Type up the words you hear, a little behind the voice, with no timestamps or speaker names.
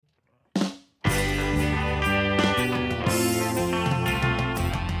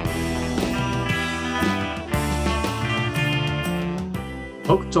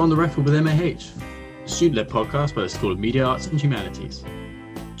Welcome to On the Record with MAH, a student-led podcast by the School of Media Arts and Humanities.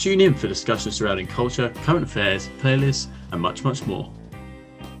 Tune in for discussions surrounding culture, current affairs, playlists, and much, much more.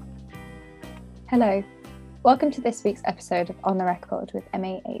 Hello, welcome to this week's episode of On the Record with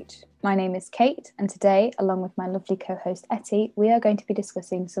MAH. My name is Kate, and today, along with my lovely co-host Etty, we are going to be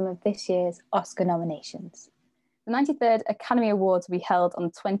discussing some of this year's Oscar nominations. The 93rd Academy Awards will be held on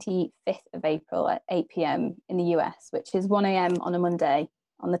the 25th of April at 8 p.m. in the US, which is 1 a.m. on a Monday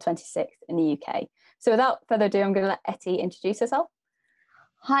on the 26th in the UK. So without further ado, I'm going to let Etty introduce herself.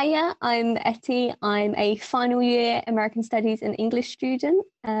 Hiya, I'm Etty. I'm a final year American Studies and English student.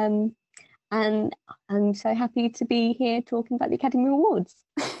 And I'm so happy to be here talking about the Academy Awards.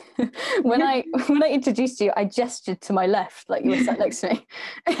 When I introduced you, I gestured to my left like you were sat next to me.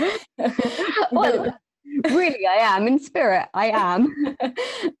 Well, really, I am. In spirit, I am.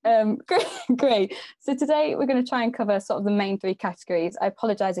 Great. So today we're going to try and cover sort of the main three categories. I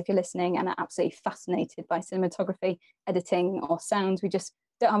apologise if you're listening and are absolutely fascinated by cinematography, editing or sound. We just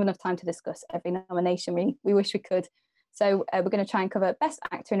don't have enough time to discuss every nomination. We wish we could. So we're going to try and cover Best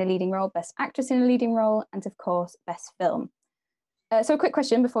Actor in a Leading Role, Best Actress in a Leading Role, and of course, Best Film. So a quick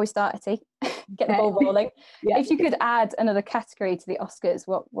question before we start, Etty. Get the ball rolling. Yeah. If you could add another category to the Oscars,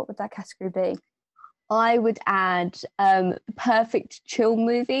 what would that category be? I would add perfect chill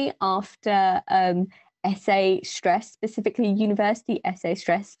movie after essay stress, specifically university essay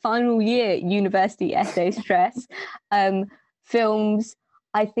stress, final year university essay stress. Films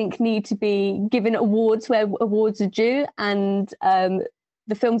I think need to be given awards where awards are due, and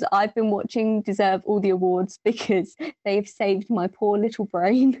the films that I've been watching deserve all the awards because they've saved my poor little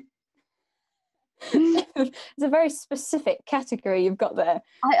brain. It's a very specific category you've got there.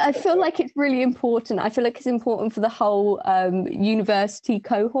 I feel like it's really important. I feel like it's important for the whole university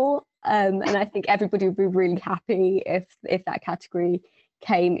cohort, and I think everybody would be really happy if that category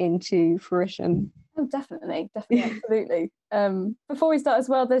came into fruition. Oh, definitely, absolutely. Before we start as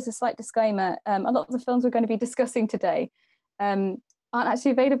well, there's a slight disclaimer. A lot of the films we're going to be discussing today aren't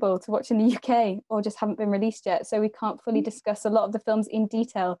actually available to watch in the UK or just haven't been released yet, so we can't fully discuss a lot of the films in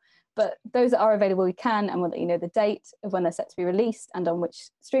detail. But those that are available, we can, and we'll let you know the date of when they're set to be released and on which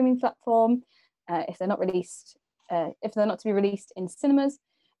streaming platform. If they're not to be released in cinemas,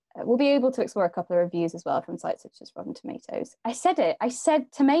 we'll be able to explore a couple of reviews as well from sites such as Rotten Tomatoes. I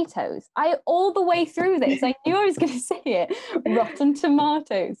said tomatoes. All the way through this, I knew I was going to say it. Rotten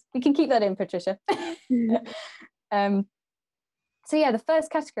Tomatoes. We can keep that in, Patricia. So yeah, the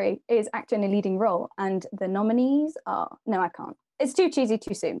first category is actor in a leading role, and the nominees are... No, I can't. It's too cheesy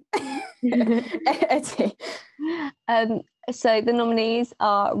too soon. So the nominees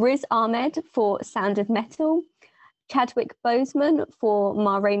are Riz Ahmed for Sound of Metal, Chadwick Boseman for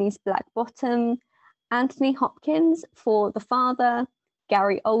Ma Rainey's Black Bottom, Anthony Hopkins for The Father,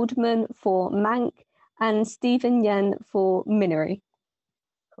 Gary Oldman for Mank, and Steven Yeun for Minari.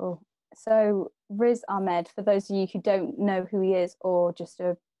 Cool. So Riz Ahmed, for those of you who don't know who he is or just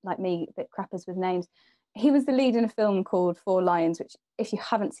are like me, a bit crappers with names, he was the lead in a film called Four Lions, which if you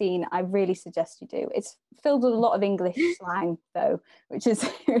haven't seen, I really suggest you do. It's filled with a lot of English slang though, which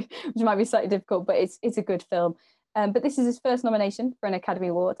might be slightly difficult, but it's a good film. But this is his first nomination for an Academy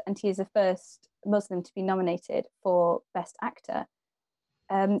Award, and he is the first Muslim to be nominated for Best Actor.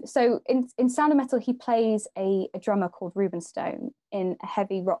 So in Sound of Metal, he plays a drummer called Ruben Stone in a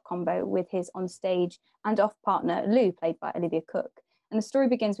heavy rock combo with his onstage and off partner Lou, played by Olivia Cook. And the story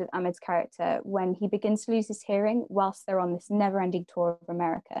begins with Ahmed's character when he begins to lose his hearing whilst they're on this never-ending tour of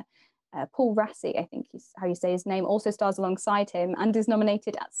America. Paul Rassi, I think is how you say his name, also stars alongside him and is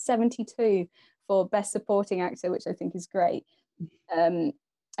nominated at 72 for Best Supporting Actor, which I think is great. I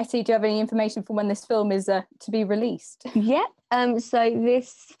see, do you have any information for when this film is to be released? Yeah, so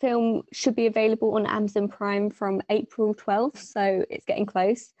this film should be available on Amazon Prime from April 12th, so it's getting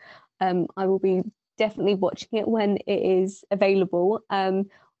close. I will be definitely watching it when it is available.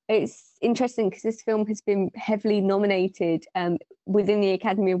 It's interesting because this film has been heavily nominated within the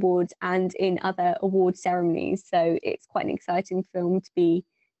Academy Awards and in other award ceremonies, so it's quite an exciting film to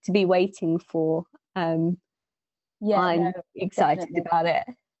be waiting for. I'm excited about it.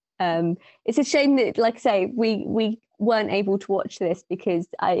 It's a shame that, like I say, we weren't able to watch this because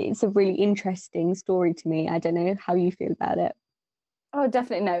it's a really interesting story to me. I don't know how you feel about it. Oh,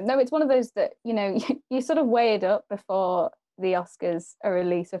 definitely no. It's one of those that, you sort of weigh it up before the Oscars are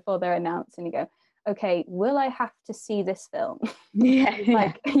released, before they're announced, and you go, okay, will I have to see this film?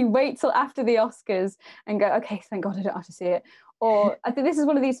 Yeah. You wait till after the Oscars and go, okay, thank God I don't have to see it. Or I think this is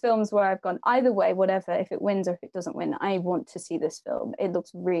one of these films where I've gone, either way, whatever, if it wins or if it doesn't win, I want to see this film. It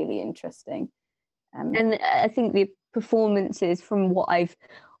looks really interesting. And I think the performances, from what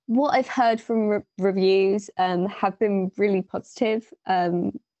I've heard from reviews, have been really positive.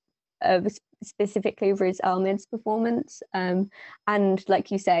 Specifically Riz Ahmed's performance, and like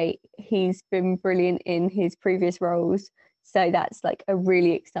you say, he's been brilliant in his previous roles. So that's like a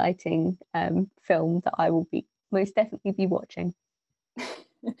really exciting film that I will be most definitely be watching.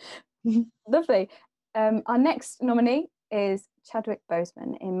 Lovely. Our next nominee is Chadwick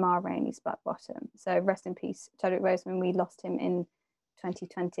Boseman in Ma Rainey's Black Bottom. So rest in peace, Chadwick Boseman. We lost him in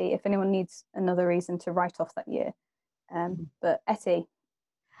 2020. If anyone needs another reason to write off that year. But Etty.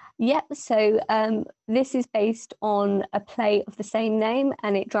 Yep, so this is based on a play of the same name,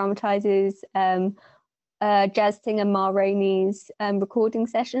 and it dramatises jazz singer Ma Rainey's recording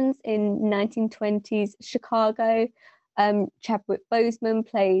sessions in 1920s Chicago. Chadwick Boseman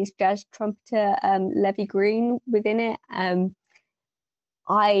plays jazz trumpeter Levy Green within it.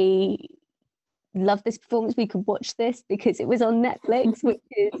 I love this performance. We could watch this because it was on Netflix,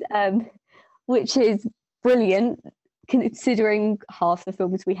 which is brilliant, considering half the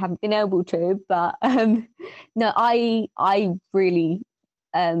films we haven't been able to. But no, I really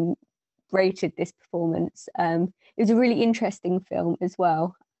rated this performance. It was a really interesting film as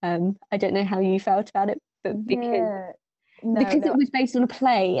well. I don't know how you felt about it, but because it was based on a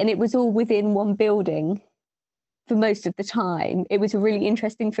play and it was all within one building for most of the time, it was a really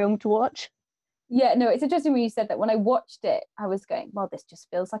interesting film to watch. Yeah, no, it's interesting when you said that. When I watched it, I was going, well, this just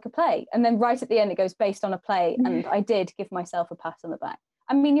feels like a play. And then right at the end, it goes based on a play. And I did give myself a pat on the back.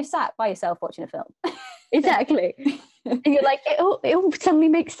 I mean, you're sat by yourself watching a film. Exactly. And you're like, it all suddenly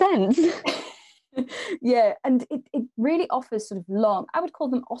makes sense. Yeah, and it really offers sort of long, I would call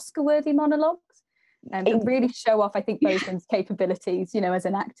them Oscar-worthy monologues. And really show off, I think, Boseman's capabilities, as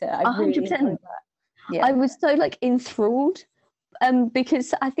an actor. I 100%. Really enjoyed that. Yeah. I was so enthralled.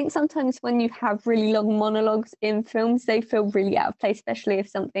 Because I think sometimes when you have really long monologues in films, they feel really out of place, especially if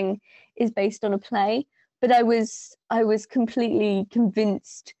something is based on a play. But I was completely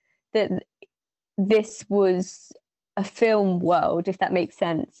convinced that this was a film world, if that makes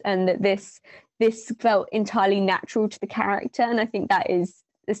sense, and that this felt entirely natural to the character. And I think that is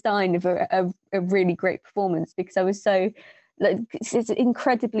the sign of a really great performance, because I was so it's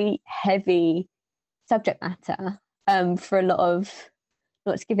incredibly heavy subject matter. For a lot of,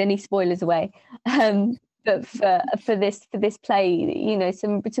 not to give any spoilers away, but for this play,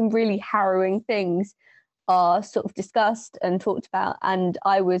 some really harrowing things are sort of discussed and talked about, and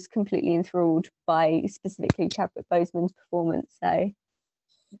I was completely enthralled by specifically Chadwick Boseman's performance. So I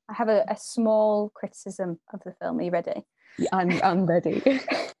have a small criticism of the film. Are you ready? Yeah, I'm ready.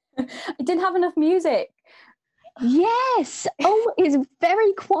 It didn't have enough music. Yes. Oh, it's a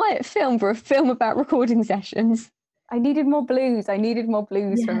very quiet film for a film about recording sessions. I needed more blues.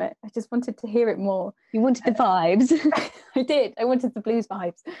 From it. I just wanted to hear it more. You wanted the vibes. I did. I wanted the blues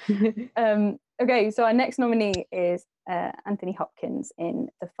vibes. Okay, so our next nominee is Anthony Hopkins in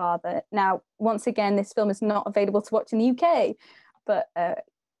The Father. Now, once again, this film is not available to watch in the UK, but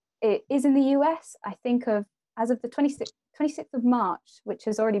it is in the US. I think as of the 26th of March, which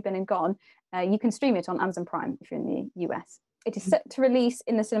has already been and gone. You can stream it on Amazon Prime if you're in the US. It is set to release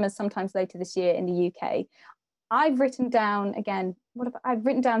in the cinemas sometimes later this year in the UK. I've written down June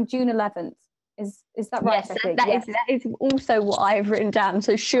 11th. Is that right? Yes, that is also what I've written down.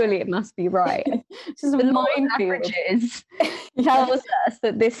 So surely it must be right. Just the minefield tells us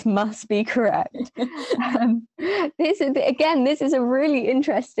that this must be correct. This is a really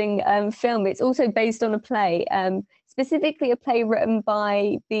interesting film. It's also based on a play, specifically a play written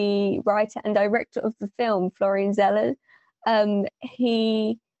by the writer and director of the film, Florian Zeller.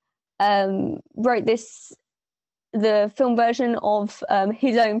 He wrote the film version of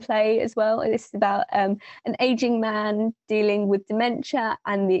his own play as well. This is about an aging man dealing with dementia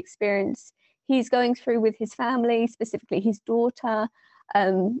and the experience he's going through with his family, specifically his daughter.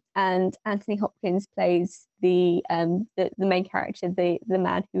 And Anthony Hopkins plays the main character, the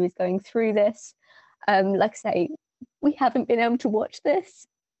man who is going through this. Like I say, we haven't been able to watch this,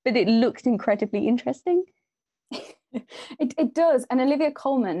 but it looks incredibly interesting. It does, and Olivia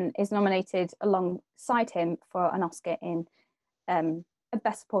Colman is nominated alongside him for an Oscar in a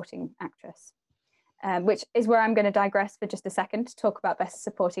Best Supporting Actress, which is where I'm going to digress for just a second to talk about Best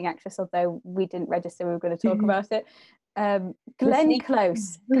Supporting Actress, although we didn't register we were going to talk about it. Glenn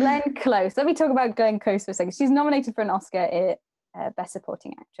Close. Let me talk about Glenn Close for a second. She's nominated for an Oscar Best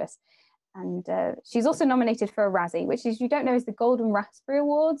Supporting Actress, and she's also nominated for a Razzie, which is, you don't know, is the Golden Raspberry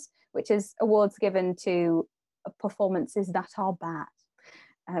Awards, which is awards given to performances that are bad,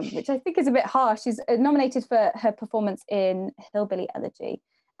 which I think is a bit harsh. She's nominated for her performance in Hillbilly Elegy,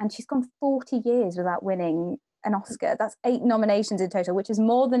 and she's gone 40 years without winning an Oscar. That's 8 nominations in total, which is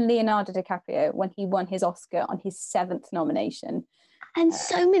more than Leonardo DiCaprio when he won his Oscar on his 7th nomination. And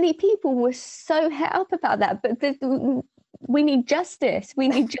so many people were so het up about that, but we need justice. We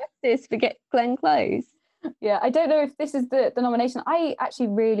need justice for Glenn Close. Yeah, I don't know if this is the nomination. I actually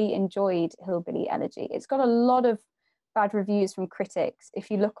really enjoyed Hillbilly Elegy. It's got a lot of bad reviews from critics. If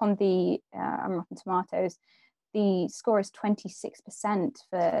you look on the Rotten Tomatoes, the score is 26%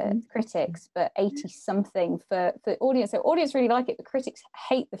 for critics, but 80-something for audience. So audience really like it, but critics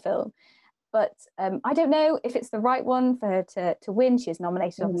hate the film. But I don't know if it's the right one for her to win. She is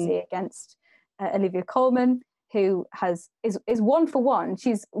nominated, obviously, against Olivia Colman, who is 1 for 1.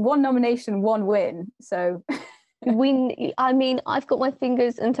 She's 1 nomination, 1 win. So I've got my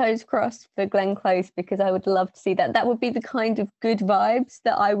fingers and toes crossed for Glenn Close, because I would love to see that. That would be the kind of good vibes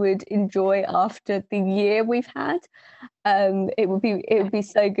that I would enjoy after the year we've had. It would be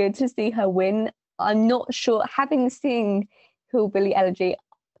so good to see her win. I'm not sure, having seen Hillbilly Elegy,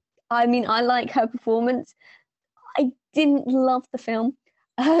 I mean, I like her performance. I didn't love the film,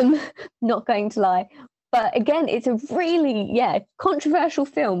 not going to lie. But again, it's a really, controversial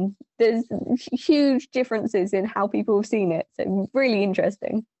film. There's huge differences in how people have seen it. So really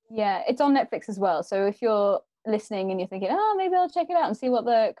interesting. Yeah, it's on Netflix as well. So if you're listening and you're thinking, maybe I'll check it out and see what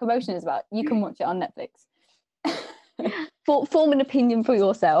the commotion is about, you can watch it on Netflix. Form an opinion for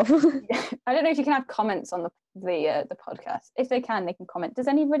yourself. I don't know if you can have comments on the podcast. If they can comment. Does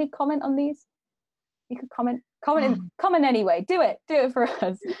anybody comment on these? You could comment anyway. Do it for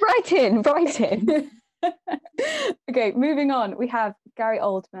us. Write in. Okay, moving on. We have Gary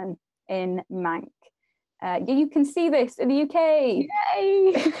Oldman in Mank. You can see this in the UK.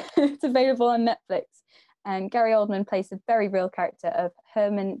 Yay! It's available on Netflix. And Gary Oldman plays the very real character of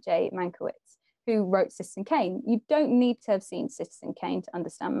Herman J. Mankiewicz, who wrote Citizen Kane. You don't need to have seen Citizen Kane to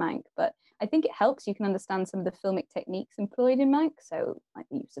understand Mank, but I think it helps. You can understand some of the filmic techniques employed in Mank, so like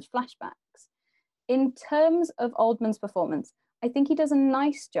the use of flashbacks. In terms of Oldman's performance, I think he does a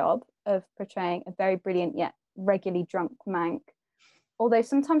nice job of portraying a very brilliant yet regularly drunk Mank. Although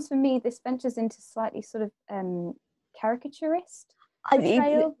sometimes for me, this ventures into slightly sort of caricaturist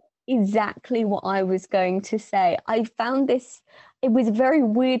portrayal. Exactly what I was going to say. I found it was a very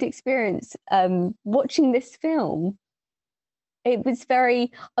weird experience watching this film. It was I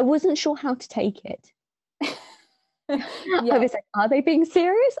wasn't sure how to take it. I was like, are they being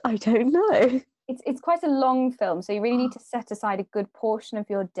serious? I don't know. It's quite a long film, so you really need to set aside a good portion of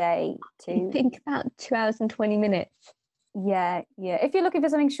your day to think about 2 hours and 20 minutes. Yeah. If you're looking for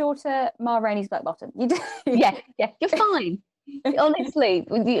something shorter, Ma Rainey's Black Bottom. Yeah, you're fine. Honestly,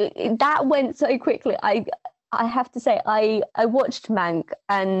 that went so quickly. I have to say, I watched Mank,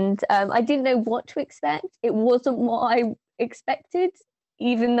 and I didn't know what to expect. It wasn't what I expected,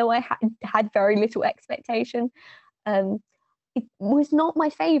 even though I had very little expectation. It was not my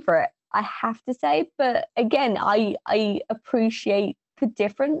favorite, I have to say, but again, I appreciate the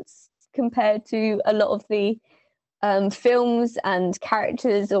difference compared to a lot of the films and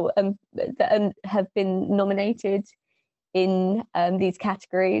characters or that have been nominated in these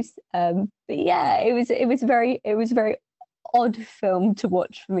categories. But yeah, it was a very odd film to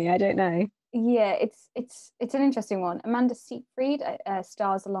watch for me. I don't know. Yeah, it's an interesting one. Amanda Seyfried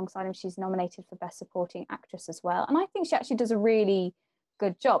stars alongside him. She's nominated for Best Supporting Actress as well, and I think she actually does a really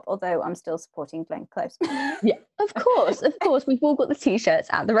good job, although I'm still supporting Glenn Close. Yeah, of course we've all got the t-shirts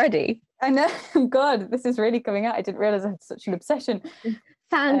at the ready. I know. God, this is really coming out. I didn't realize I had such an obsession.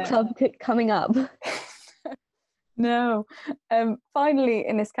 Fan club coming up. No. Finally,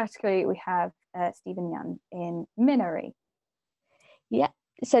 in this category, we have Steven Yeun in Minari. Yeah.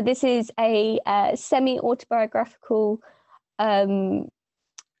 So this is a semi-autobiographical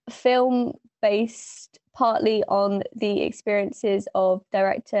film based partly on the experiences of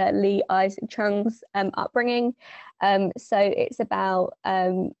director Lee Isaac Chung's upbringing. So it's about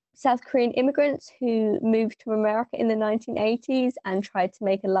South Korean immigrants who moved to America in the 1980s and tried to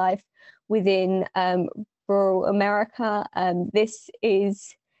make a life within rural America. This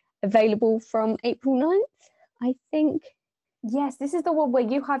is available from April 9th, I think. Yes, this is the one where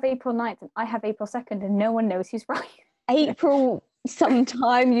you have April 9th and I have April 2nd and no one knows who's right. April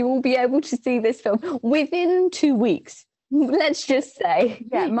sometime you will be able to see this film within 2 weeks. Let's just say.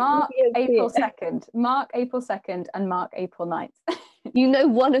 Yeah, mark April 2nd. Mark April 2nd and mark April 9th. You know,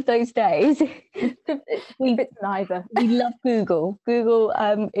 one of those days. It's neither. We love Google. Google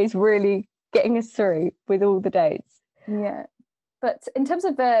is really getting us through with all the dates. Yeah. But in terms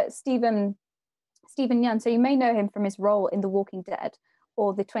of Steven Yeun, so you may know him from his role in The Walking Dead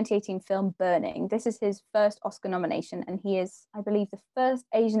for the 2018 film Burning. This is his first Oscar nomination, and he is, I believe, the first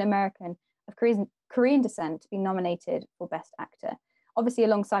Asian American of Korean descent to be nominated for Best Actor. Obviously,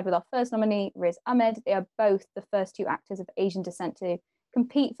 alongside with our first nominee, Riz Ahmed, they are both the first two actors of Asian descent to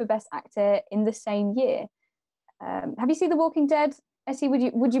compete for Best Actor in the same year. Have you seen The Walking Dead? Essie,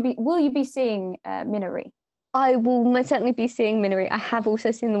 will you be seeing Minari? I will most certainly be seeing Minari. I have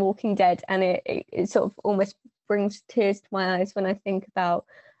also seen The Walking Dead, and it sort of almost brings tears to my eyes when I think about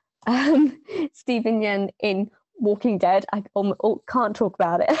Steven Yeun in Walking Dead. I can't talk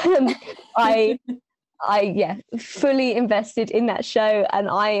about it. I fully invested in that show, and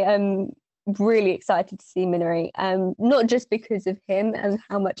I am really excited to see Minari. Not just because of him and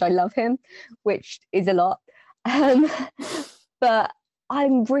how much I love him, which is a lot, but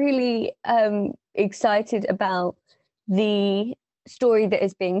I'm really excited about the story that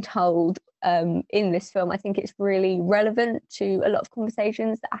is being told in this film. I think it's really relevant to a lot of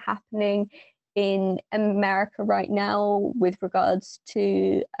conversations that are happening in America right now with regards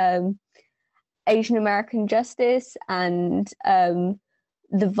to Asian American justice and the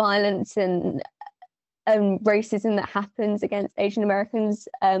violence and racism that happens against Asian Americans.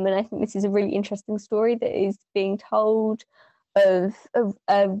 And I think this is a really interesting story that is being told of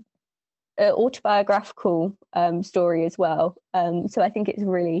an autobiographical story as well. So I think it's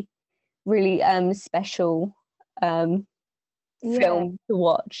really, really special film to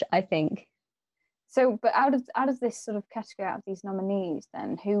watch, I think. So, but out of this sort of category, out of these nominees,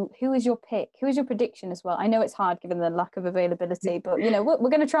 then who is your pick? Who is your prediction as well? I know it's hard given the lack of availability, but we're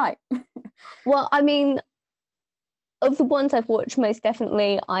going to try. Well, I mean, of the ones I've watched, most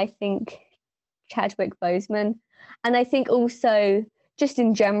definitely, I think Chadwick Boseman, and I think also just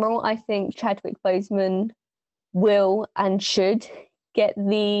in general, I think Chadwick Boseman will and should get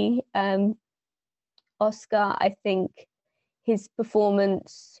the Oscar. I think his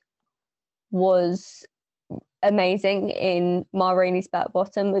performance was amazing in Ma Rainey's Black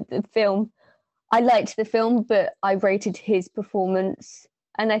Bottom. The film, I liked the film, but I rated his performance,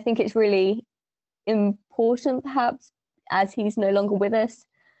 and I think it's really important, perhaps, as he's no longer with us,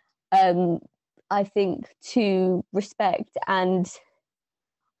 I think, to respect and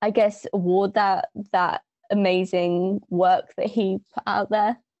I guess award that amazing work that he put out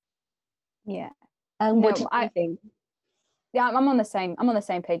there. Yeah. What do you think? Yeah, I'm on the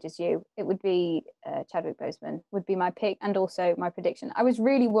same page as you. It would be Chadwick Boseman would be my pick, and also my prediction. I was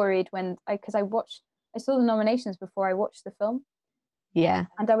really worried because I saw the nominations before I watched the film. Yeah.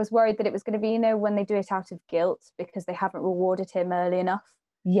 And I was worried that it was going to be, when they do it out of guilt because they haven't rewarded him early enough.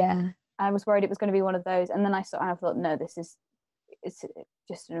 Yeah. I was worried it was going to be one of those, and then I thought, no, it's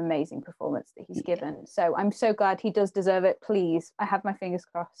just an amazing performance that he's given. So I'm so glad he does deserve it. Please, I have my fingers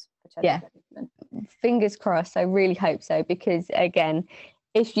crossed for Chadwick Boseman. Fingers crossed. I really hope so, because again,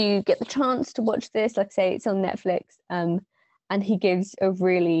 if you get the chance to watch this, like I say, it's on Netflix, and he gives a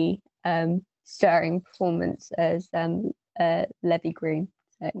really stirring performance as Levy Green.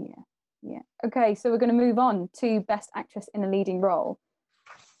 So. Yeah. Okay, so we're going to move on to Best Actress in a Leading Role.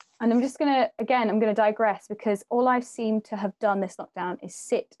 And I'm going to digress, because all I've seemed to have done this lockdown is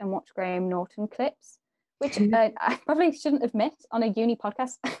sit and watch Graham Norton clips, which I probably shouldn't admit on a uni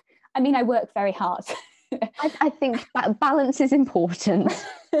podcast. I mean, I work very hard. I think that balance is important.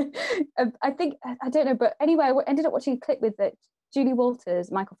 I don't know, but anyway, I ended up watching a clip with Julie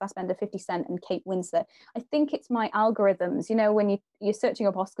Walters, Michael Fassbender, 50 Cent, and Kate Winslet. I think it's my algorithms. When you're searching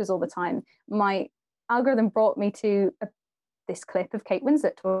up Oscars all the time, my algorithm brought me to this clip of Kate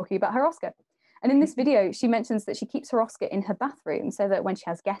Winslet talking about her Oscar. And in this video, she mentions that she keeps her Oscar in her bathroom so that when she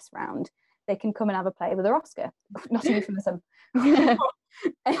has guests round, they can come and have a play with her Oscar. Not a euphemism. Anyway.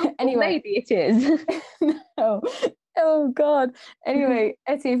 Well, maybe it is. No. Oh God. Anyway,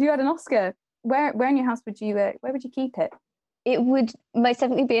 Etty, if you had an Oscar, where in your house would you keep it? It would most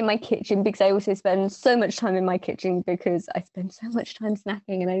definitely be in my kitchen, because I also spend so much time in my kitchen because I spend so much time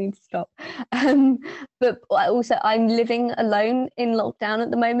snacking and I need to stop. But also I'm living alone in lockdown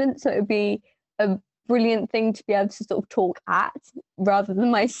at the moment, so it would be a brilliant thing to be able to sort of talk at rather than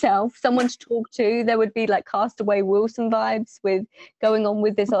myself. Someone to talk to. There would be like Castaway Wilson vibes with going on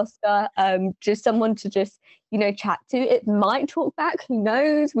with this Oscar. Just someone to just chat to. It might talk back. Who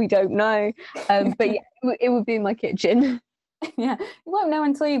knows? We don't know. But yeah, it would be in my kitchen. Yeah, you won't know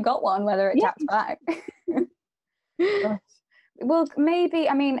until you've got one whether it taps back. Well, maybe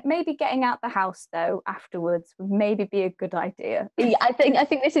getting out the house though afterwards would maybe be a good idea. Yeah, I think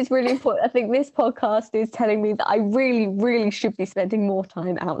this is really important. I think this podcast is telling me that I really, really should be spending more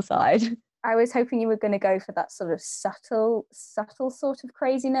time outside. I was hoping you were going to go for that sort of subtle sort of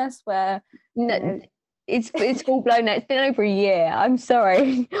craziness where it's full blown now. It's been over a year. I'm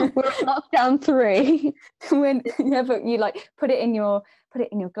sorry. We're on lockdown 3. But you like put it in your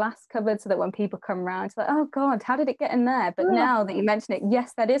glass cupboard so that when people come around, it's like, oh God, how did it get in there? But now that you mention it,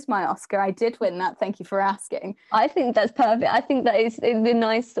 yes, that is my Oscar. I did win that. Thank you for asking. I think that's perfect. I think that is the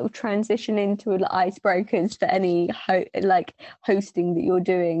nice sort of transition into icebreakers for any hosting that you're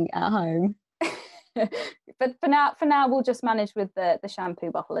doing at home. But for now, we'll just manage with the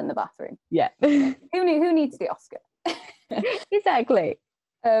shampoo bottle in the bathroom. Yeah. Who needs the Oscar? Exactly.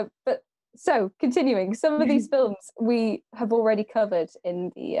 But so continuing, some of these films we have already covered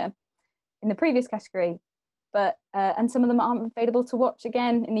in the previous category, but and some of them aren't available to watch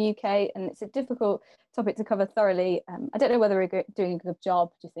again in the UK, and it's a difficult topic to cover thoroughly. I don't know whether we're doing a good job.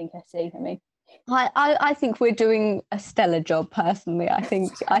 Do you think, Essie? I mean, I think we're doing a stellar job personally. I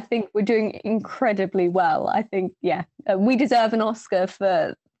think we're doing incredibly well. I think we deserve an Oscar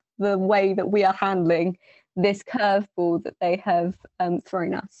for the way that we are handling this curveball that they have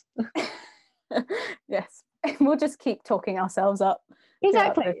thrown us. Yes, we'll just keep talking ourselves up.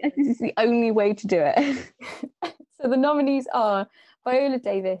 Exactly. This is the only way to do it. So the nominees are Viola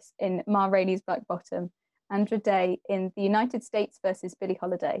Davis in Ma Rainey's Black Bottom, Andra Day in The United States versus Billie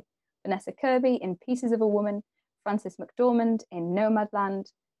Holiday, Vanessa Kirby in Pieces of a Woman, Frances McDormand in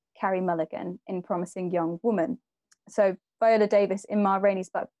Nomadland, Carey Mulligan in Promising Young Woman. So Viola Davis in Ma Rainey's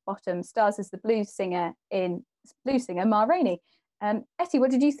Black Bottom stars as the blues singer Ma Rainey. Etty,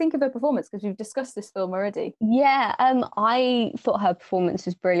 what did you think of her performance? Because we've discussed this film already. Yeah, I thought her performance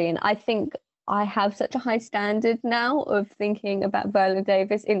was brilliant. I think I have such a high standard now of thinking about Viola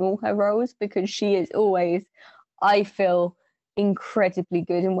Davis in all her roles, because she is always, I feel, incredibly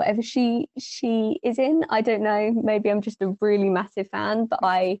good in whatever she is in. I don't know, maybe I'm just a really massive fan, but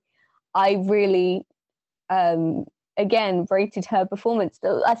I really again rated her performance.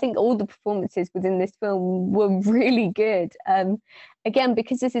 I think all the performances within this film were really good. Again,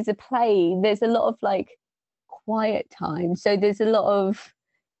 because this is a play, there's a lot of quiet time, so there's a lot of,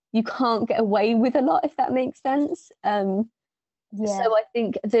 you can't get away with a lot, if that makes sense. So I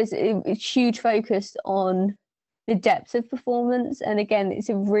think there's a huge focus on the depth of performance, and again, it's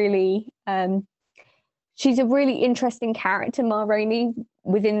a really she's a really interesting character, Ma Rainey,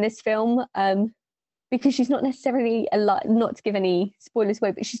 within this film, because she's not necessarily not to give any spoilers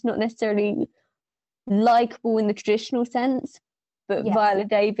away, but she's not necessarily likable in the traditional sense, but Viola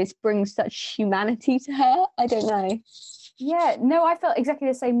Davis brings such humanity to her. I don't know. Yeah, no, I felt exactly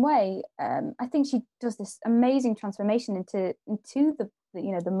the same way. I think she does this amazing transformation into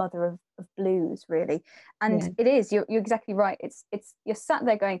the mother of blues, really. And it is, you're exactly right. It's you're sat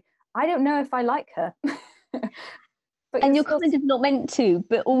there going, I don't know if I like her. But you're kind of not meant to,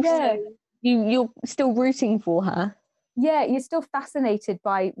 but also you're still rooting for her. Yeah, you're still fascinated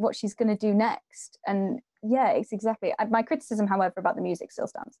by what she's going to do next. And it's exactly. My criticism, however, about the music still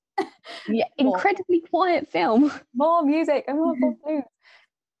stands. Yeah, incredibly quiet film. More music and more blues.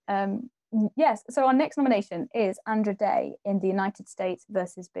 Yes, so our next nomination is Andra Day in The United States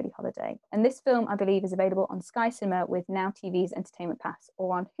versus Billie Holiday. And this film, I believe, is available on Sky Cinema with Now TV's Entertainment Pass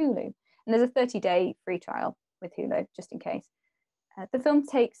or on Hulu. And there's a 30-day free trial with Hulu, just in case. The film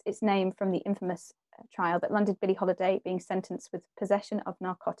takes its name from the infamous trial that landed Billie Holiday being sentenced with possession of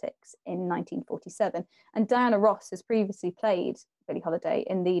narcotics in 1947. And Diana Ross has previously played Billie Holiday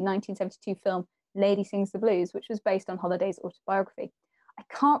in the 1972 film Lady Sings the Blues, which was based on Holiday's autobiography. I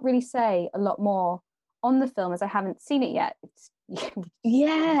can't really say a lot more on the film as I haven't seen it yet.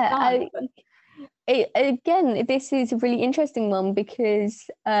 Again, this is a really interesting one because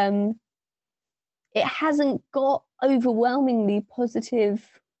it hasn't got overwhelmingly positive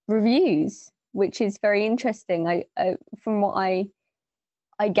reviews, which is very interesting. From what I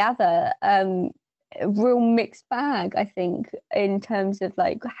gather, a real mixed bag, I think, in terms of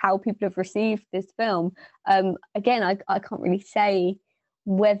how people have received this film. Again, I can't really say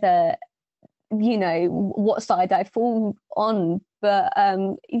whether what side I fall on, but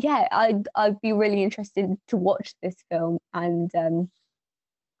I'd be really interested to watch this film and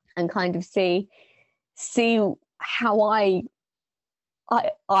kind of see how I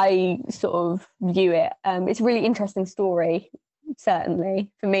sort of view it. It's a really interesting story, certainly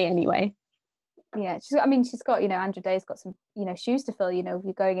for me anyway. Yeah, she's got, Andra Day's got some, shoes to fill, if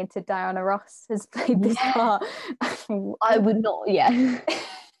you're going into Diana Ross has played this part. I would not,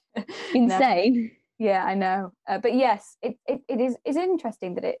 insane. No. Yeah, I know. But yes, it is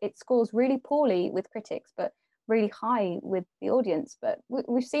interesting that it scores really poorly with critics, but really high with the audience. But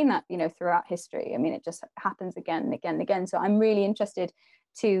we've seen that, throughout history. I mean, it just happens again and again and again. So I'm really interested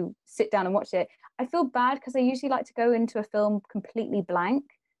to sit down and watch it. I feel bad because I usually like to go into a film completely blank,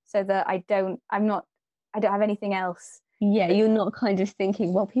 so that I'm not I don't have anything else. Yeah, you're not kind of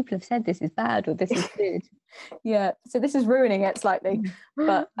thinking, well, people have said this is bad or this is good. Yeah, so this is ruining it slightly,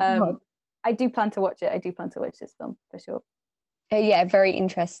 but God. I do plan to watch it. I do plan to watch this film for sure. Yeah, very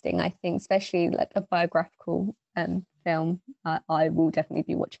interesting, I think, especially like a biographical film. I will definitely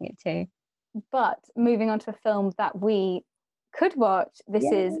be watching it too. But moving on to a film that we could watch, this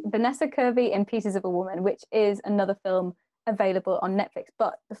is Vanessa Kirby in Pieces of a Woman, which is another film available on Netflix.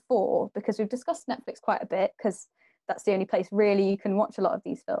 But before, because we've discussed Netflix quite a bit, because that's the only place really you can watch a lot of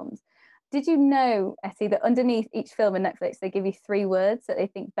these films. Did you know, Essie, that underneath each film in Netflix, they give you 3 words that they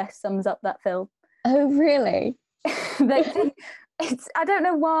think best sums up that film? Oh, really? I don't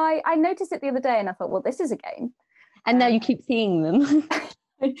know why. I noticed it the other day and I thought, well, this is a game. And now you keep seeing them.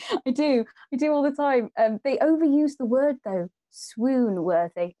 I do all the time. They overuse the word though, swoon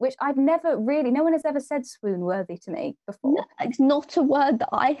worthy, which I've never really, no one has ever said swoon worthy to me before. No, it's not a word that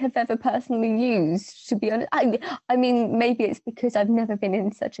I have ever personally used, to be honest. I mean, maybe it's because I've never been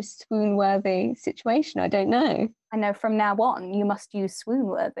in such a swoon worthy situation. I don't know. I know from now on you must use swoon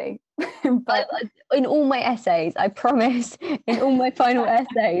worthy. But in all my essays, I promise, in all my final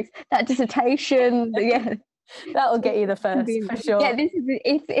essays, that dissertation, yeah. That'll get you the first for sure. Yeah,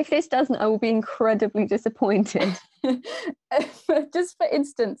 if this doesn't, I will be incredibly disappointed. Just for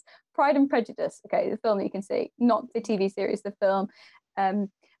instance, Pride and Prejudice, okay, the film that you can see, not the TV series, the film.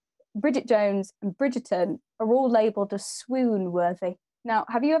 Bridget Jones and Bridgerton are all labelled as swoon worthy. Now,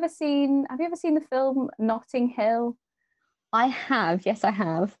 have you ever seen the film Notting Hill? I have, yes, I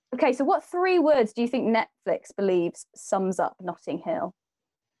have. Okay, so what 3 words do you think Netflix believes sums up Notting Hill?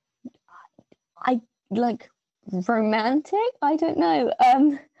 I like romantic. I don't know.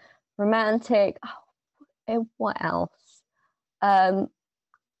 Romantic. Oh, what else?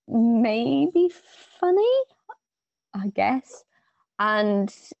 Maybe funny, I guess.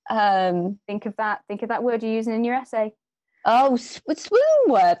 And think of that word you're using in your essay. Oh, swoon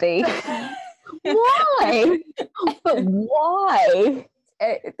worthy. Why? But why?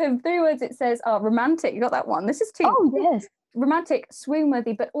 The 3 words it says are romantic. You got that one. This is 2. Oh, yes. Romantic, swoon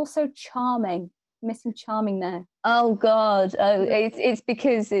worthy, but also charming. Missing charming there. Oh God. Oh, it's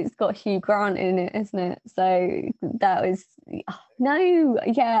because it's got Hugh Grant in it, isn't it? So that was no,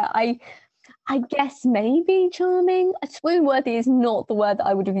 yeah, I guess maybe charming. Swoon worthy is not the word that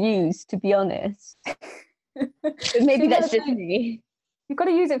I would have used, to be honest. But maybe that's just me. You've got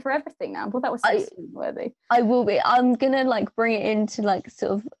to use it for everything now. Well, that was so swoon worthy. I will be. I'm gonna like bring it into like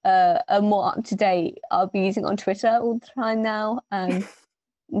sort of a more up to date. I'll be using it on Twitter all the time now.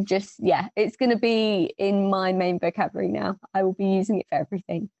 Just it's going to be in my main vocabulary now. I will be using it for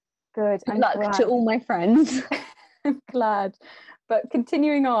everything. Good. Good luck to all my friends. I'm glad. But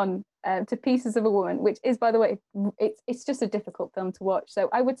continuing on to Pieces of a Woman, which is, by the way, it's just a difficult film to watch. So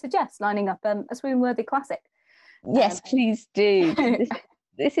I would suggest lining up a swoon-worthy classic. Yes, please do.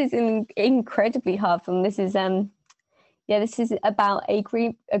 This is an incredibly hard film. This is this is about a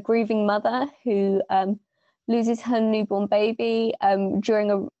grieving mother who loses her newborn baby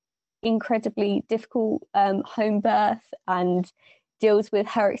during an incredibly difficult home birth, and deals with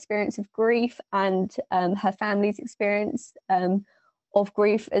her experience of grief and her family's experience of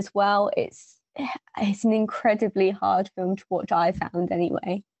grief as well. It's an incredibly hard film to watch, I found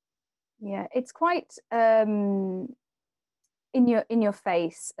anyway. Yeah, it's quite in your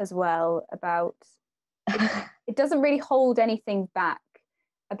face as well. About it doesn't really hold anything back.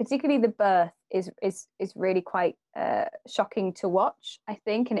 Particularly the birth is really quite shocking to watch, I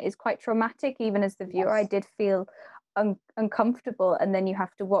think, and it is quite traumatic. Even as the viewer, yes. I did feel uncomfortable, and then you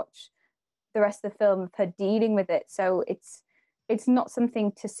have to watch the rest of the film of her dealing with it. So it's not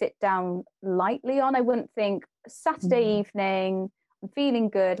something to sit down lightly on. I wouldn't think Saturday evening, I'm feeling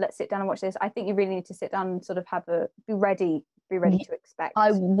good, let's sit down and watch this. I think you really need to sit down and sort of be ready to expect.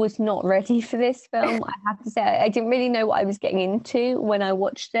 I was not ready for this film. I have to say, I didn't really know what I was getting into when I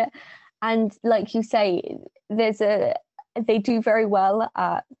watched it. And like you say, they do very well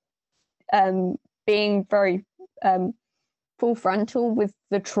at being very full frontal with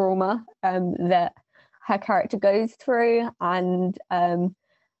the trauma that her character goes through, and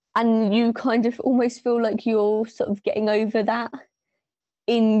you kind of almost feel like you're sort of getting over that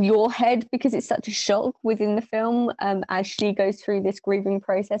in your head, because it's such a shock within the film as she goes through this grieving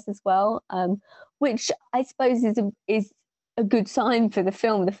process as well, which I suppose is a good sign for the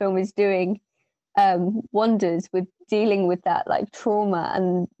film. The film is doing wonders with dealing with that like trauma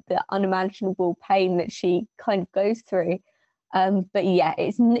and the unimaginable pain that she kind of goes through. But yeah,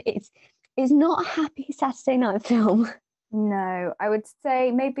 it's not a happy Saturday night film. No, I would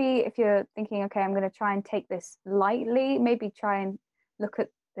say maybe if you're thinking, okay, I'm going to try and take this lightly, maybe try and look at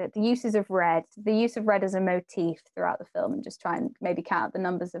the uses of red, the use of red as a motif throughout the film, and just try and maybe count out the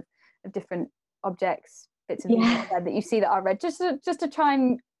numbers of different objects, bits of use of red that you see that are red, just to try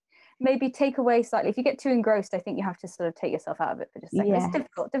and maybe take away slightly. If you get too engrossed, I think you have to sort of take yourself out of it for just a second. It's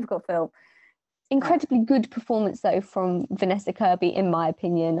a difficult film. Incredibly good performance though from Vanessa Kirby, in my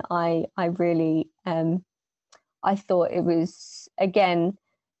opinion. I really I thought it was, again,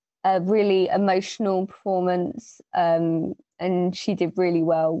 a really emotional performance, and she did really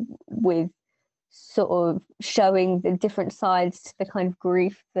well with sort of showing the different sides to the kind of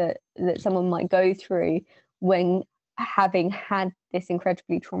grief that someone might go through when having had this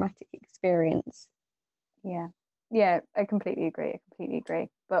incredibly traumatic experience. Yeah, I completely agree.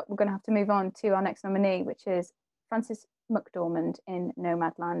 But we're going to have to move on to our next nominee, which is Frances McDormand in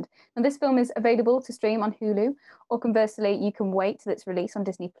Nomadland. Now, this film is available to stream on Hulu, or conversely, you can wait till its release on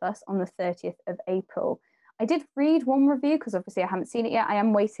Disney Plus on the 30th of April. I did read one review, because obviously I haven't seen it yet. I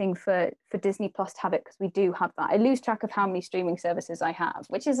am waiting for Disney Plus to have it, because we do have that. I lose track of how many streaming services I have,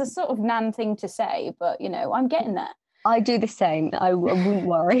 which is a sort of nan thing to say, but I'm getting there. I do the same. I wouldn't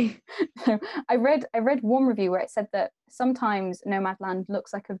worry. I read one review where it said that sometimes Nomadland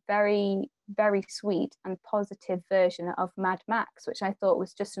looks like a very, very sweet and positive version of Mad Max, which I thought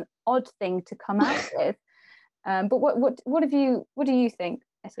was just an odd thing to come out with. But what do you think,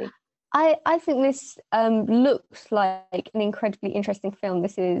 Essie? I think this looks like an incredibly interesting film.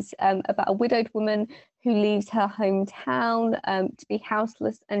 This is about a widowed woman who leaves her hometown to be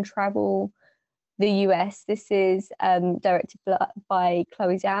houseless and travel the US. This is directed by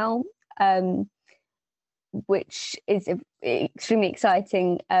Chloe Zhao, which is extremely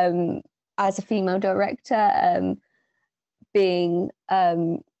exciting as a female director, being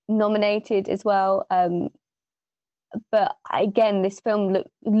nominated as well. But again, this film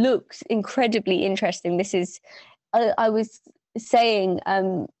looks incredibly interesting. This is, I was saying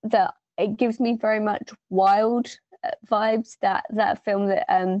that it gives me very much Wild vibes, that film that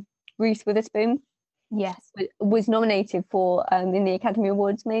Reese Witherspoon was nominated for in the Academy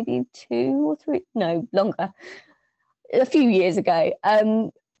Awards maybe 2 or 3, no, longer, a few years ago.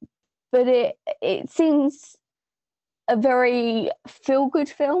 But it seems a very feel-good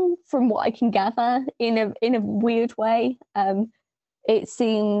film from what I can gather in a weird way. It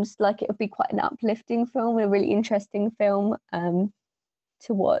seems like it would be quite an uplifting film, a really interesting film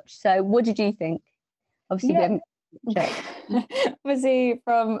to watch. So what did you think? Obviously, we haven't obviously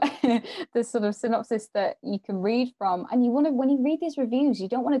from the sort of synopsis that you can read from, and when you read these reviews, you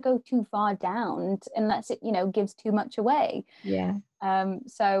don't want to go too far down unless it gives too much away.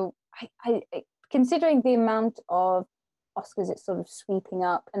 So I considering the amount of Oscars it's sort of sweeping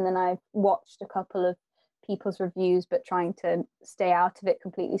up, and then I've watched a couple of people's reviews but trying to stay out of it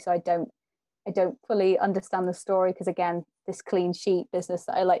completely, so I don't fully understand the story, because again, this clean sheet business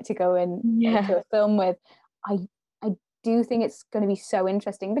that I like to go into a film with, I do think it's going to be so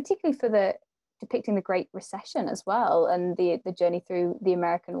interesting, particularly for the depicting the Great Recession as well, and the journey through the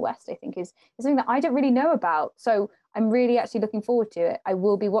American West. I think is something that I don't really know about, so I'm really actually looking forward to it. I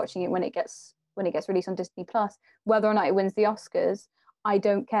will be watching it when it gets released on Disney Plus. Whether or not it wins the Oscars, I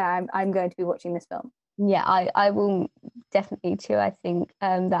don't care. I'm going to be watching this film. Yeah, I will definitely too. I think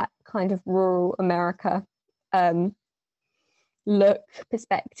that kind of rural America look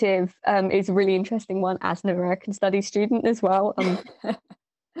perspective is a really interesting one as an American Studies student as well.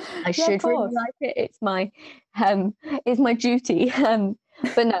 I should really like it. It's my duty.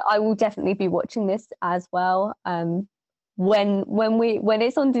 But no, I will definitely be watching this as well. When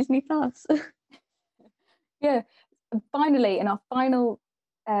it's on Disney Plus. Yeah. Finally, and our final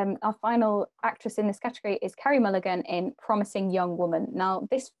actress in this category is Carey Mulligan in Promising Young Woman. Now,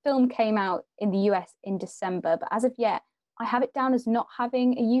 this film came out in the US in December, but as of yet, I have it down as not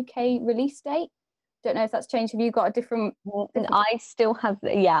having a UK release date. Don't know if that's changed. Have you got a different... I still have...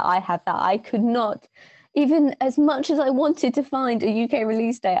 Yeah, I have that. I could not... Even as much as I wanted to find a UK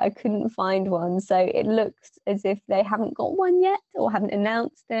release date, I couldn't find one. So it looks as if they haven't got one yet or haven't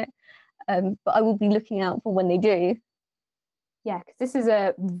announced it. But I will be looking out for when they do. Yeah, because this is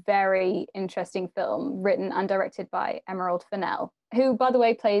a very interesting film written and directed by Emerald Fennell, who, by the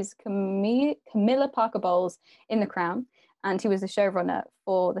way, plays Camilla Parker Bowles in The Crown, and who was the showrunner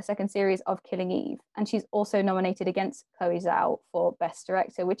for the second series of Killing Eve. And she's also nominated against Chloe Zhao for Best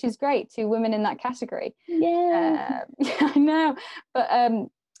Director, which is great. 2 women in that category. Yeah, I know. But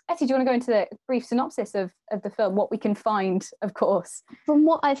Essie, do you want to go into the brief synopsis of the film, what we can find, of course? From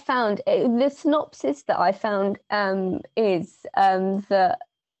what I found, the synopsis that I found is that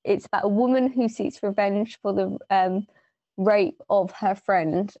it's about a woman who seeks revenge for the rape of her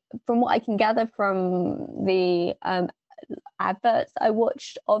friend. From what I can gather from the adverts I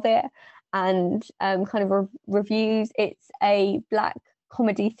watched of it and kind of reviews. It's a black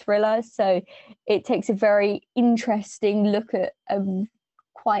comedy thriller, so it takes a very interesting look at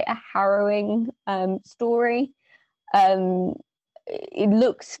quite a harrowing story. It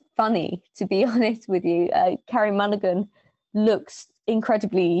looks funny, to be honest with you. Carey Mulligan looks to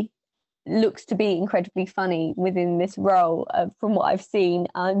be incredibly funny within this role. From what I've seen,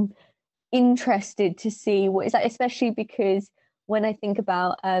 I'm interested to see what it's like, especially because when I think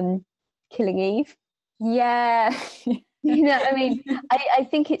about Killing Eve, yeah. you know, I mean, I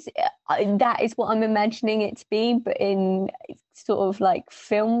think it's that is what I'm imagining it to be, but in sort of like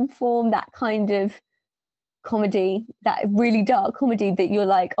film form, that kind of comedy, that really dark comedy that you're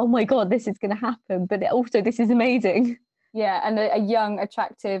like, oh my god, this is going to happen, but also this is amazing. Yeah, and a young,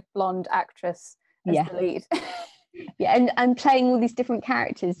 attractive, blonde actress as the lead. Yeah, and playing all these different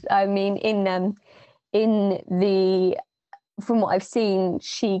characters. I mean, from what I've seen,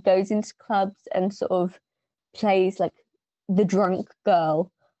 she goes into clubs and sort of plays like the drunk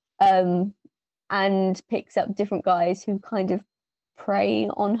girl, and picks up different guys who kind of prey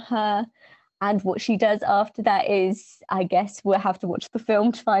on her. And what she does after that is, I guess we'll have to watch the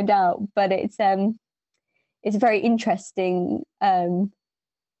film to find out. But it's a very interesting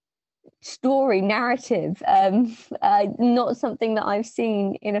story narrative, not something that I've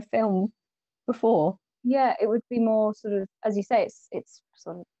seen in a film before. Yeah, it would be more sort of, as you say, it's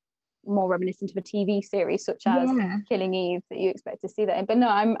sort of more reminiscent of a TV series such as Killing Eve that you expect to see that in. But no,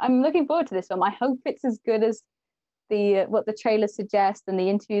 I'm looking forward to this film. I hope it's as good as what the trailers suggest and the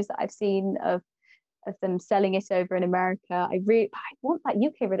interviews that I've seen of them selling it over in America. I want that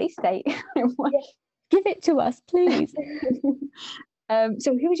UK release date. Give it to us, please.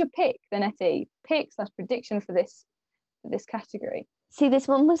 So who was your pick then, Etty? Prediction for this category? See, this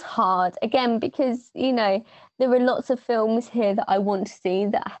one was hard again because, you know, there are lots of films here that I want to see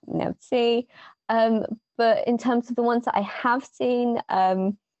that I haven't been able to see. But in terms of the ones that I have seen,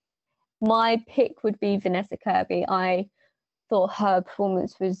 my pick would be Vanessa Kirby. I thought her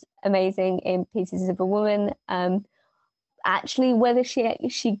performance was amazing in Pieces of a Woman. Actually, whether she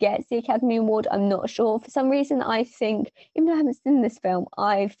gets the Academy Award, I'm not sure. For some reason, I think, even though I haven't seen this film,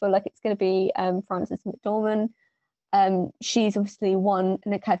 I feel like it's going to be Frances McDormand. She's obviously won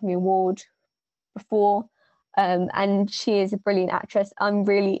an Academy Award before, and she is a brilliant actress. I'm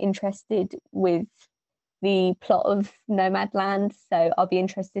really interested with the plot of Nomadland, so I'll be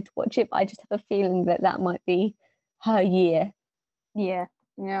interested to watch it, but I just have a feeling that might be her year. Yeah,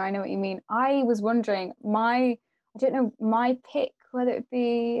 I know what you mean. I was wondering, I don't know my pick, whether it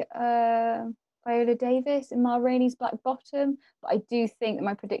be Viola Davis in Ma Rainey's Black Bottom, but I do think that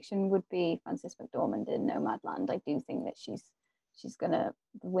my prediction would be Frances McDormand in Nomadland. I do think that she's gonna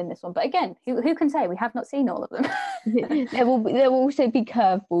win this one, but again, who can say? We have not seen all of them. there will also be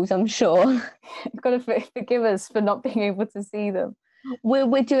curveballs, I'm sure. You've got to forgive us for not being able to see them.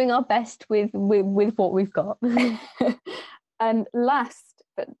 We're doing our best with what we've got. And last,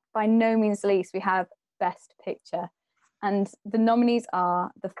 but by no means least, we have Best Picture, and the nominees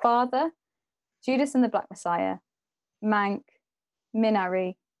are The Father, Judas and the Black Messiah, Mank,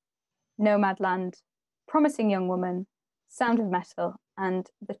 Minari, Nomadland, Promising Young Woman, Sound of Metal, and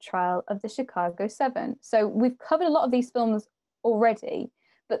The Trial of the Chicago 7. So we've covered a lot of these films already,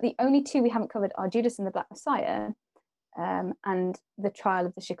 but the only two we haven't covered are Judas and the Black Messiah and The Trial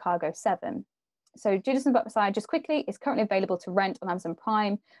of the Chicago 7. So Judas and the Black Messiah, just quickly, is currently available to rent on Amazon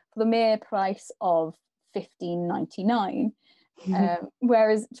Prime for the mere price of $15.99.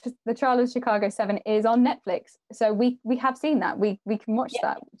 Whereas The Trial of Chicago 7 is on Netflix. So we have seen that. We can watch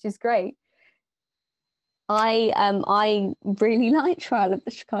that, which is great. I really like Trial of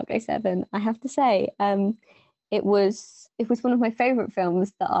the Chicago 7, I have to say. It was one of my favorite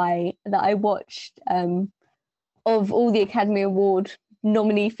films that I watched, of all the Academy Award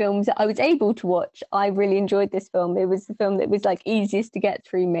nominee films that I was able to watch. I really enjoyed this film. It was the film that was like easiest to get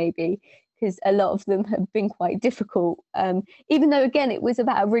through, maybe, because a lot of them have been quite difficult. Even though, again, it was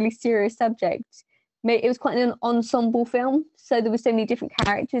about a really serious subject. It was quite an ensemble film, so there were so many different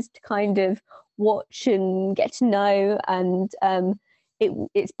characters to kind of watch and get to know, and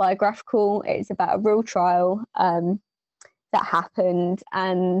it's biographical. It's about a real trial that happened,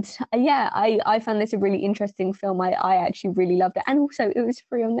 and I found this a really interesting film. I actually really loved it, and also it was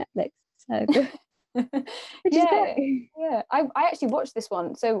free on Netflix, so I actually watched this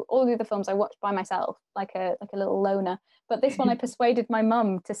one. So all the other films I watched by myself, like a little loner, but this one I persuaded my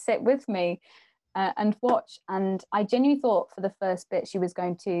mum to sit with me and watch, and I genuinely thought for the first bit she was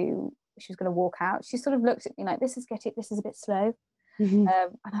going to walk out. She sort of looked at me like, this is a bit slow. And I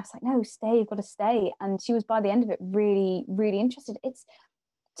was like, no, stay, you've got to stay. And she was, by the end of it, really, really interested. It's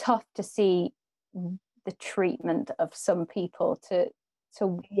tough to see the treatment of some people to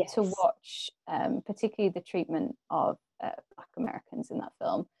watch, particularly the treatment of Black Americans in that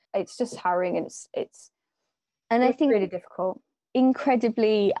film. It's just harrowing, and it's I think really difficult.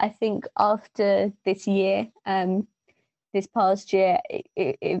 Incredibly, I think after this year, this past year,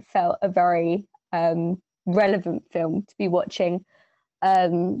 it felt a very relevant film to be watching,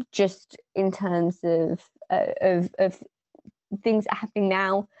 just in terms of things that are happening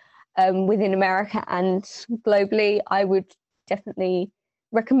now within America and globally. I would definitely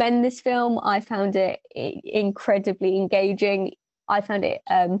recommend this film. I found it incredibly engaging. I found it,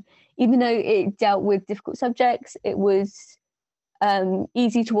 even though it dealt with difficult subjects, it was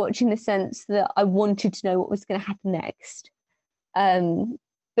easy to watch in the sense that I wanted to know what was going to happen next.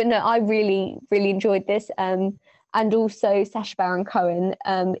 But no, I really, really enjoyed this. And also Sacha Baron Cohen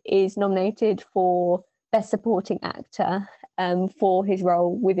is nominated for Best Supporting Actor for his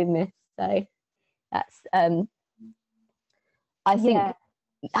role within this. So that's,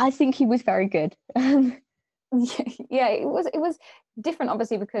 I think he was very good. Yeah, it was different,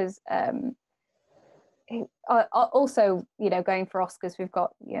 obviously, because also, you know, going for Oscars, we've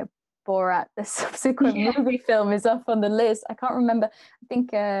got, you know, Borat, the subsequent movie film, is up on the list. I can't remember. I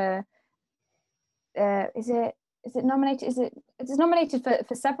think is it nominated? It's nominated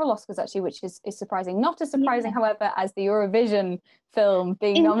for several Oscars, actually, which is surprising. Not as surprising, however, as the Eurovision film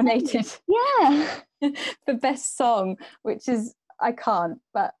being nominated for Best Song, which is, I can't,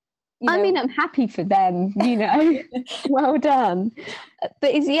 but I mean, I'm happy for them, you know. Well done.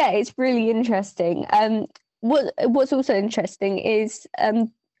 But it's really interesting. What's also interesting is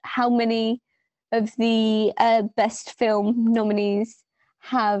how many of the best film nominees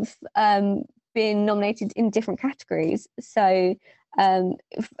have been nominated in different categories. So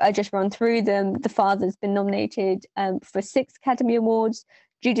if I just run through them, The Father's been nominated for 6 Academy Awards.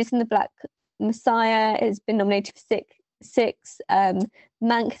 Judas and the Black Messiah has been nominated for 6.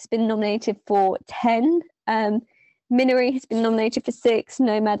 Mank has been nominated for 10. Minari has been nominated for 6.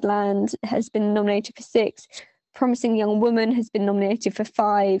 Nomadland has been nominated for 6. Promising Young Woman has been nominated for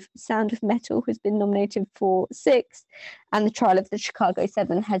 5. Sound of Metal has been nominated for 6. And The Trial of the Chicago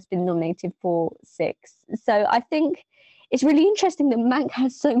 7 has been nominated for 6. So I think it's really interesting that Mank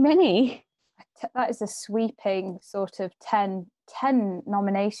has so many. That is a sweeping sort of 10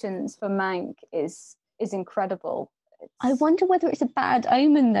 nominations for Mank is incredible. I wonder whether it's a bad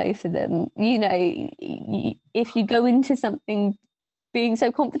omen, though, for them. You know, if you go into something being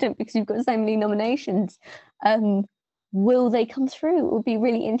so confident because you've got so many nominations, will they come through? It will be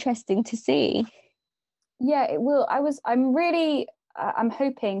really interesting to see. Yeah, it will. I'm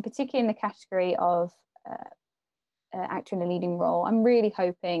hoping, particularly in the category of actor in a leading role, I'm really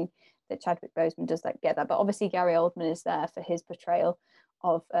hoping that Chadwick Boseman does get that. But obviously Gary Oldman is there for his portrayal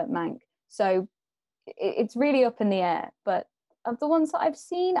of Mank. So it's really up in the air. But of the ones that I've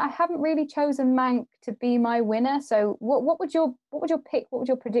seen, I haven't really chosen Mank to be my winner. So what would your pick? What would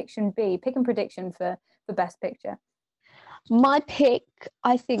your prediction be? Pick and prediction for Best Picture. My pick,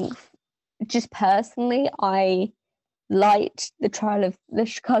 I think, just personally, I liked The Trial of the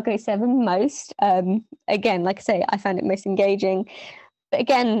Chicago 7 most. Again, like I say, I found it most engaging. But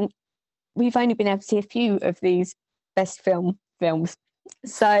again, we've only been able to see a few of these best films.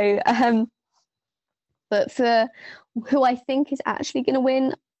 So, but for who I think is actually going to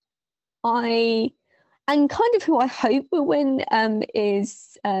win, and kind of who I hope will win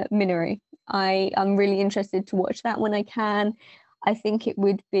is Minari. I'm really interested to watch that when I can. I think it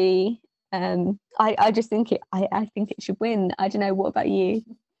would be. I just think I think it should win. I don't know. What about you?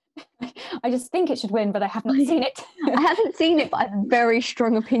 I just think it should win, but I have not seen it. I haven't seen it, but I have a very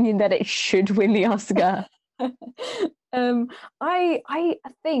strong opinion that it should win the Oscar. I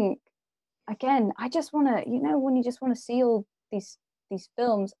think, again, I just want to, when you just want to see all these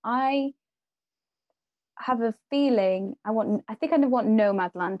films, I have a feeling I think I want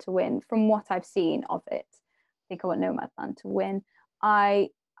Nomadland to win. From what I've seen of it, I think I want Nomadland to win. I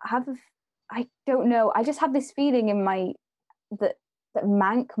don't know. I just have this feeling in my that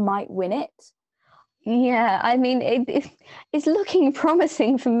Mank might win it. Yeah, I mean, it's looking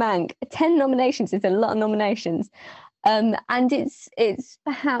promising for Mank. 10 nominations is a lot of nominations, and it's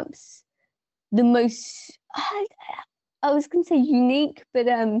perhaps the most, I was going to say unique, but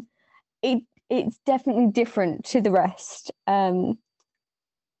it's definitely different to the rest.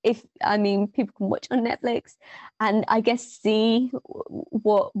 People can watch on Netflix and I guess see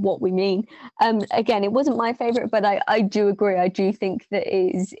what we mean. Again, it wasn't my favorite, but I do agree. I do think that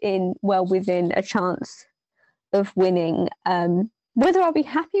it is within a chance of winning. whether I'll be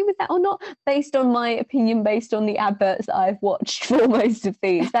happy with that or not, based on my opinion, based on the adverts that I've watched for most of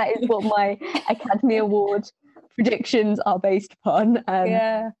these, that is what my Academy Award predictions are based upon.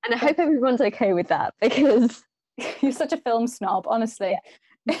 Yeah. And I hope everyone's okay with that, because you're such a film snob, honestly.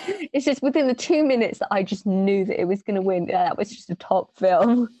 It's just within the 2 minutes that I just knew that it was going to win. That was just a top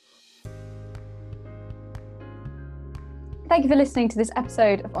film. Thank you for listening to this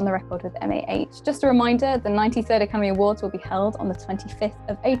episode of On the Record with MAH. Just a reminder, the 93rd Academy Awards will be held on the 25th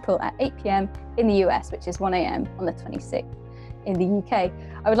of April at 8 p.m. in the US, which is 1 a.m. on the 26th in the UK.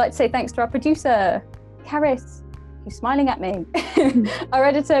 I would like to say thanks to our producer, Karis, who's smiling at me, our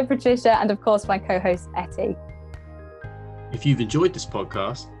editor, Patricia, and of course my co-host, Etty. If you've enjoyed this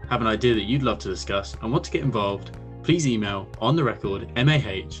podcast, have an idea that you'd love to discuss and want to get involved, please email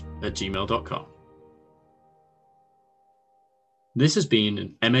ontherecordmah@gmail.com. This has been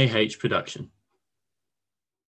an MAH production.